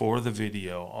recorded for the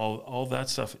video, all that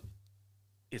stuff.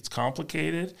 It's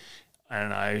complicated,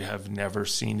 and I have never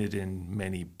seen it in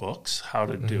many books, how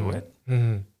to do it.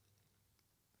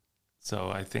 So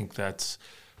I think that's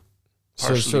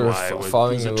partially why I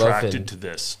was attracted to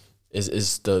this.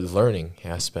 Is the learning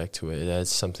aspect to it.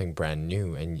 That's something brand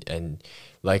new, and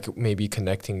like maybe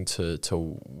connecting to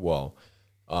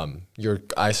your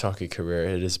ice hockey career,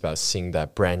 it is about seeing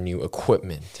that brand new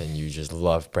equipment, and you just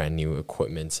love brand new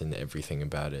equipment and everything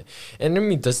about it. And I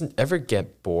mean, doesn't ever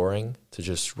get boring to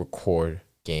just record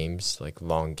games, like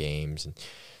long games, and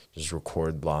just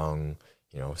record long,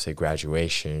 say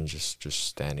graduation, just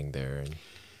standing there and.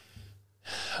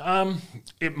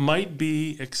 It might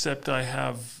be, except I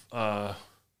have a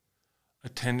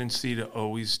tendency to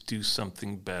always do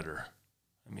something better.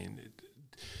 I mean,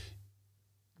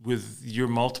 with your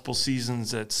multiple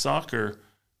seasons at soccer,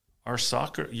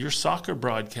 your soccer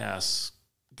broadcasts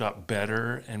got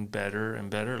better and better and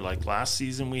better. Like last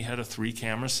season, we had a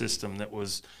 3-camera system that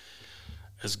was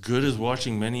as good as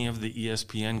watching many of the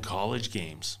ESPN college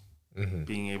games,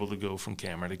 being able to go from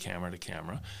camera to camera to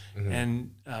camera.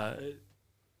 And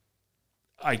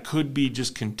I could be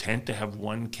just content to have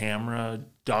one camera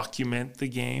document the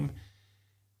game,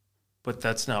 but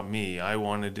that's not me. I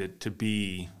wanted it to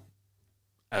be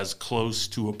as close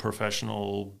to a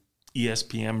professional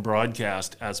ESPN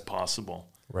broadcast as possible.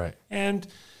 Right. And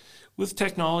with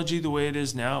technology the way it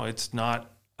is now, it's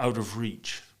not out of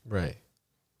reach. Right.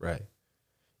 Right.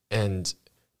 And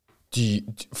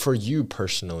for you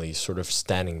personally, sort of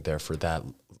standing there for that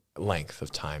length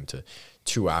of time, to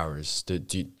 2 hours,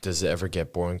 does it ever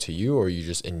get boring to you, or you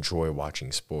just enjoy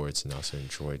watching sports and also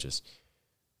enjoy just...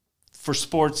 For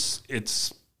sports,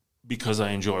 it's because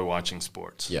I enjoy watching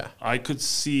sports. Yeah. I could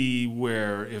see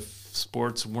where if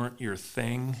sports weren't your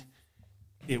thing,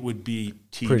 it would be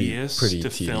tedious pretty to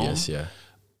tedious, film. yeah.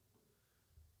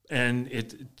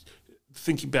 And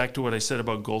thinking back to what I said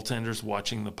about goaltenders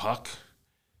watching the puck,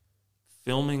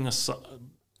 filming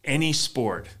any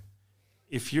sport,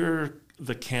 if you're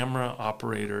the camera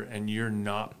operator and you're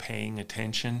not paying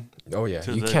attention to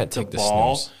you can't take the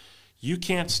ball, snooze. you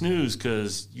can't snooze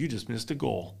because you just missed a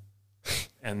goal.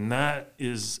 And that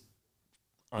is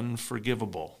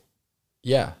unforgivable.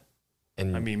 Yeah.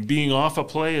 And I mean, being off a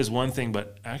play is one thing,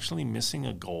 but actually missing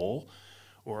a goal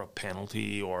or a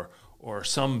penalty or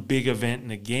some big event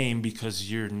in a game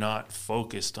because you're not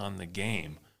focused on the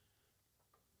game,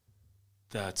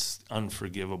 that's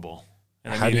unforgivable.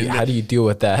 And how do you deal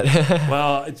with that?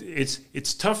 well,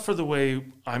 it's tough for the way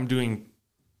I'm doing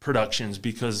productions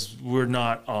because we're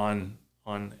not on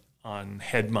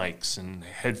head mics and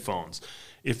headphones.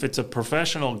 If it's a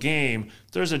professional game,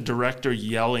 there's a director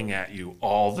yelling at you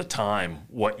all the time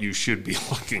what you should be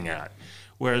looking at.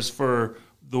 Whereas for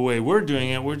the way we're doing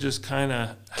it, we're just kind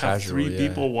of have three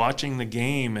people watching the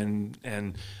game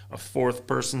and a fourth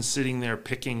person sitting there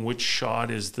picking which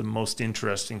shot is the most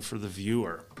interesting for the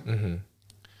viewer. Mm-hmm.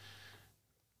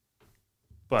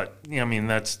 But I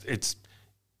mean,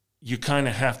 you kind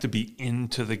of have to be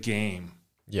into the game.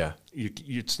 Yeah.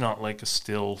 It's not like a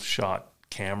still shot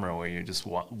camera where you're just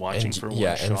watching for one shot.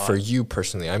 Yeah, and for you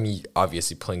personally, I mean,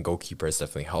 obviously playing goalkeeper has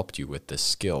definitely helped you with the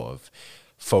skill of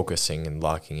focusing and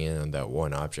locking in on that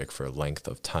one object for a length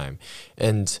of time.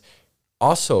 And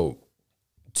also,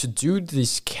 to do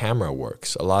these camera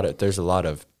works, there's a lot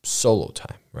of solo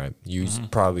time, right? You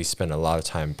probably spend a lot of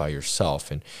time by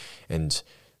yourself, and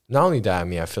not only that, I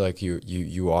mean, I feel like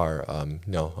you are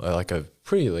like a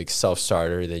pretty like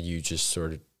self-starter that you just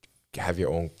sort of have your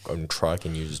own truck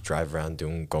and you just drive around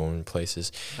going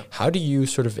places. How do you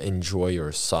sort of enjoy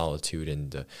your solitude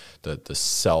and the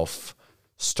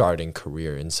self-starting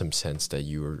career in some sense that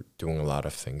you were doing a lot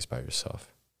of things by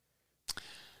yourself?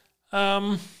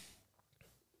 I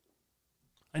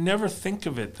never think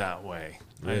of it that way.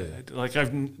 Really?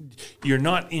 You're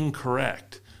not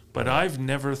incorrect, but I've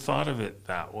never thought of it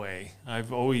that way.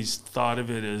 I've always thought of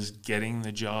it as getting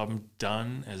the job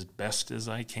done as best as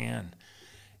I can.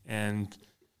 And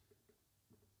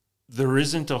there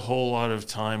isn't a whole lot of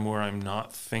time where I'm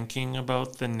not thinking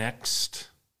about the next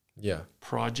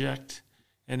project.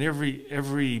 And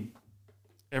every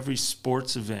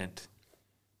sports event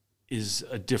is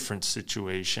a different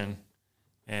situation.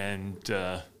 And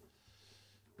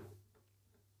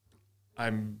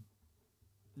I'm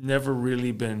never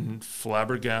really been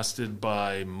flabbergasted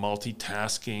by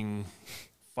multitasking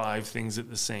 5 things at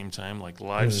the same time, like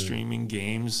live streaming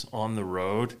games on the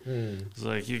road. It's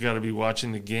like you got to be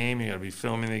watching the game, you got to be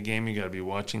filming the game, you got to be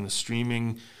watching the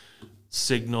streaming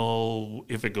signal.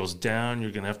 If it goes down,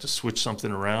 you're going to have to switch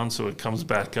something around so it comes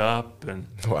back up, and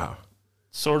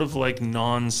sort of like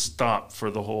nonstop for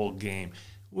the whole game,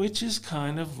 which is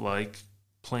kind of like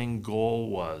playing goal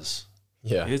was.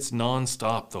 Yeah, it's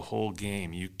nonstop the whole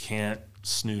game. You can't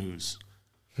snooze.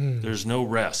 There's no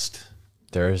rest.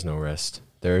 There is no rest.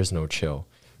 There is no chill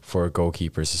for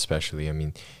goalkeepers, especially. I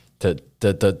mean,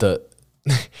 the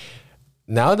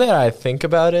now that I think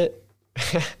about it,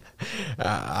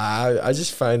 I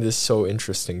just find this so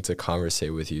interesting to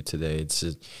conversate with you today.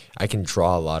 I can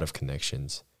draw a lot of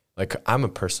connections. Like, I'm a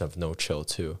person of no chill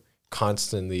too.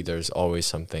 Constantly, there's always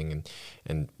something,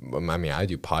 and I mean, I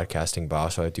do podcasting, but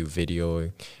also I do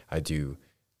video, I do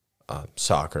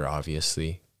soccer,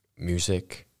 obviously,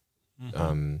 music.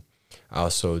 I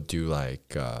also do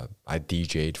like I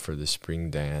DJ'd for the spring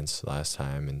dance last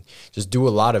time, and just do a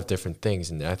lot of different things.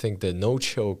 And I think the no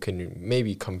chill can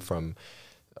maybe come from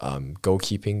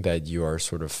goalkeeping, that you are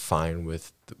sort of fine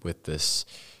with this.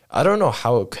 I don't know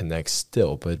how it connects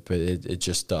still, but it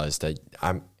just does.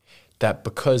 That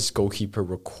because goalkeeper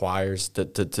requires to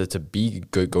be a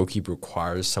good goalkeeper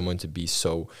requires someone to be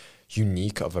so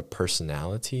unique of a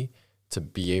personality, to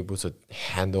be able to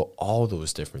handle all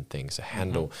those different things, to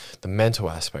handle the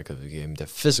mental aspect of the game, the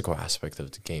physical aspect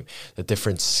of the game, the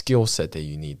different skill set that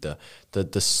you need,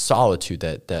 the solitude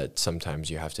that sometimes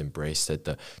you have to embrace, that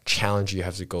the challenge you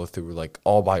have to go through, like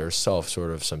all by yourself, sort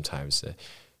of sometimes.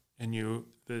 And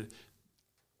the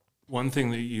one thing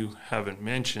that you haven't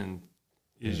mentioned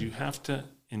is you have to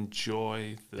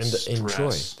enjoy the stress.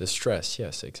 Enjoy the stress,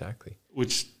 yes, exactly.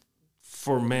 Which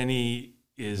for many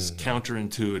is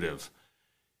counterintuitive.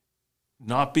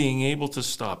 Not being able to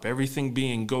stop, everything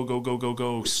being go, go, go, go,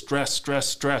 go, stress, stress,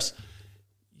 stress.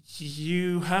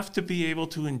 You have to be able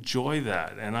to enjoy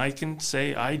that. And I can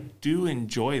say I do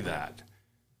enjoy that.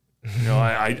 You know,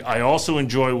 I also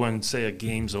enjoy when, say, a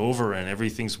game's over and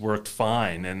everything's worked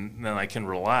fine, and then I can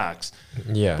relax.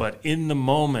 Yeah. But in the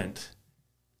moment,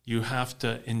 you have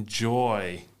to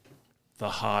enjoy the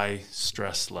high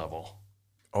stress level.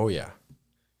 Oh yeah,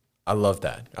 I love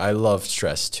that. I love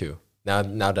stress too. Now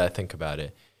that I think about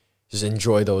it, just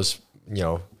enjoy those,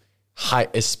 high,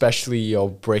 especially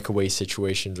breakaway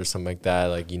situations or something like that.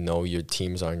 Like your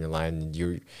team's on your line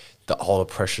and all the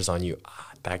pressure's on you.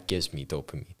 That gives me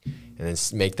dopamine, and then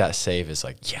make that save is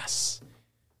like yes,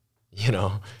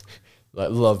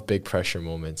 love big pressure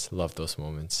moments. Love those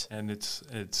moments. And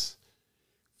it's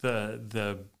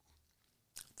the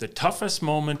toughest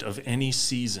moment of any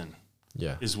season.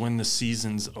 Yeah. Is when the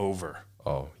season's over.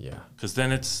 Oh yeah. Because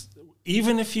then it's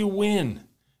even if you win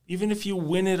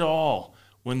it all,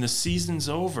 when the season's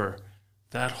over,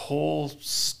 that whole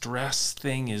stress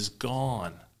thing is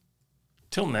gone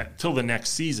till the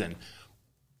next season.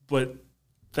 But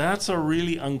that's a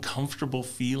really uncomfortable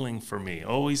feeling for me.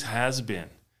 Always has been.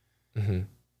 Mm-hmm.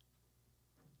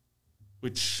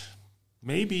 Which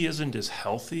maybe isn't as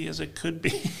healthy as it could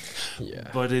be.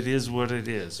 Yeah. But it is what it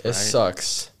is. It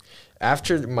sucks.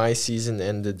 After my season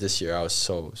ended this year, I was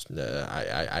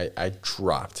I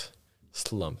dropped,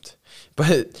 slumped.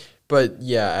 But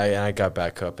yeah, I got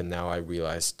back up, and now I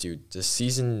realized, dude, the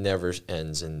season never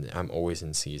ends, and I'm always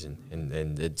in season.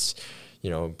 And it's,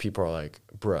 people are like,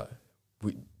 bruh,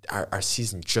 our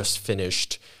season just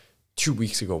finished 2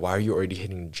 weeks ago. Why are you already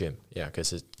hitting the gym? Yeah,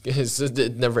 because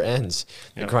it never ends.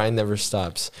 The grind never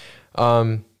stops.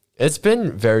 It's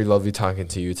been very lovely talking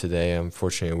to you today.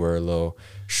 Unfortunately, we're a little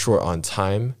short on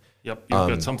time. Yep, you've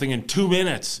got something in 2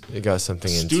 minutes. You got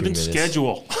something in 2 minutes. Student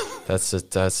schedule. That's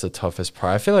the toughest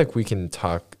part. I feel like we can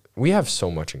talk. We have so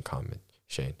much in common,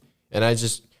 Shane. And I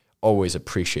just always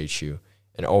appreciate you,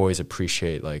 and always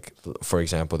appreciate, like, for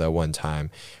example, that one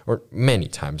time, or many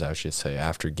times I should say,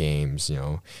 after games,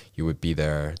 you would be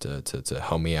there to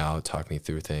help me out, talk me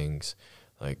through things,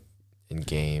 like in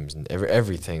games and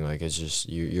everything. Like, it's just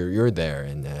you're there,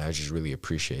 and I just really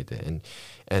appreciate it.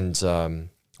 And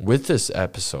with this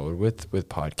episode, with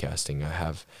podcasting, I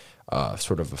have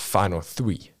sort of a final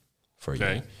 3 for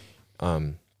you.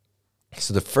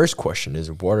 So the first question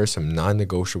is, what are some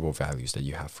non-negotiable values that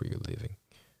you have for your living?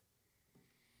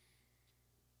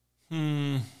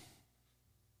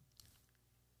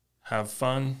 Have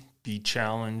fun, be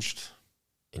challenged.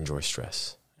 Enjoy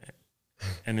stress.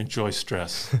 And enjoy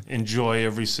stress. Enjoy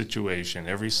every situation,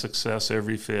 every success,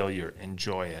 every failure.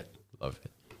 Enjoy it. Love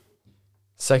it.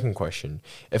 Second question.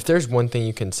 If there's one thing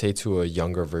you can say to a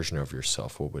younger version of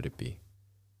yourself, what would it be?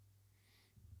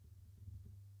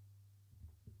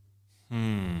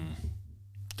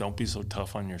 Don't be so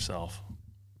tough on yourself.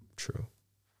 True.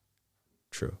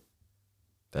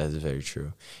 That is very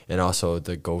true. And also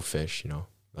the go fish,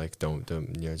 like don't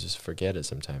just forget it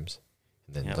sometimes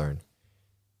and then learn.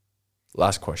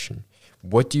 Last question.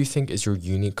 What do you think is your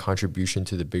unique contribution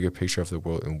to the bigger picture of the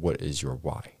world, and what is your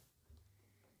why?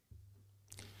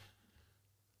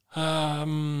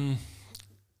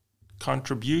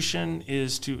 Contribution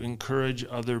is to encourage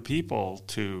other people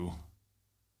to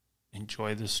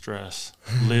enjoy the stress,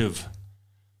 live.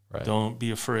 Right. Don't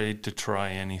be afraid to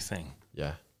try anything.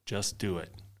 Yeah. Just do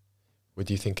it. What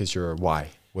do you think is your why?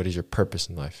 What is your purpose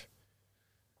in life?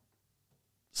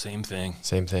 Same thing.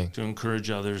 To encourage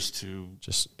others to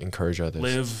just encourage others.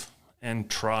 Live and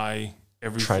try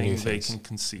everything they can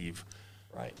conceive.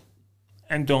 Right.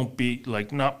 And don't be,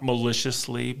 like, not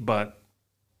maliciously, but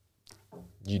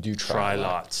you do try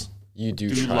lots. You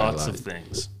do try lots of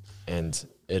things. And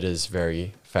it is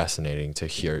very fascinating to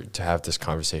have this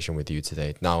conversation with you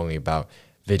today, not only about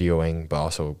videoing, but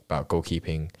also about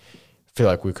goalkeeping. I feel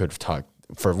like we could have talked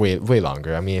for way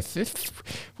longer. I mean,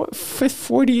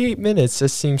 48 minutes,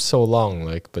 this seems so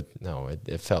long, but no,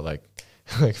 it felt like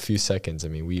a few seconds. I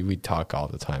mean, we talk all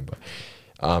the time, but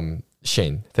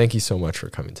Shane, thank you so much for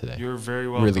coming today. You're very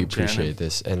welcome. Really appreciate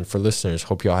this. And for listeners,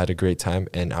 hope you all had a great time,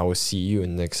 and I will see you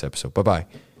in the next episode. Bye-bye.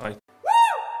 Bye.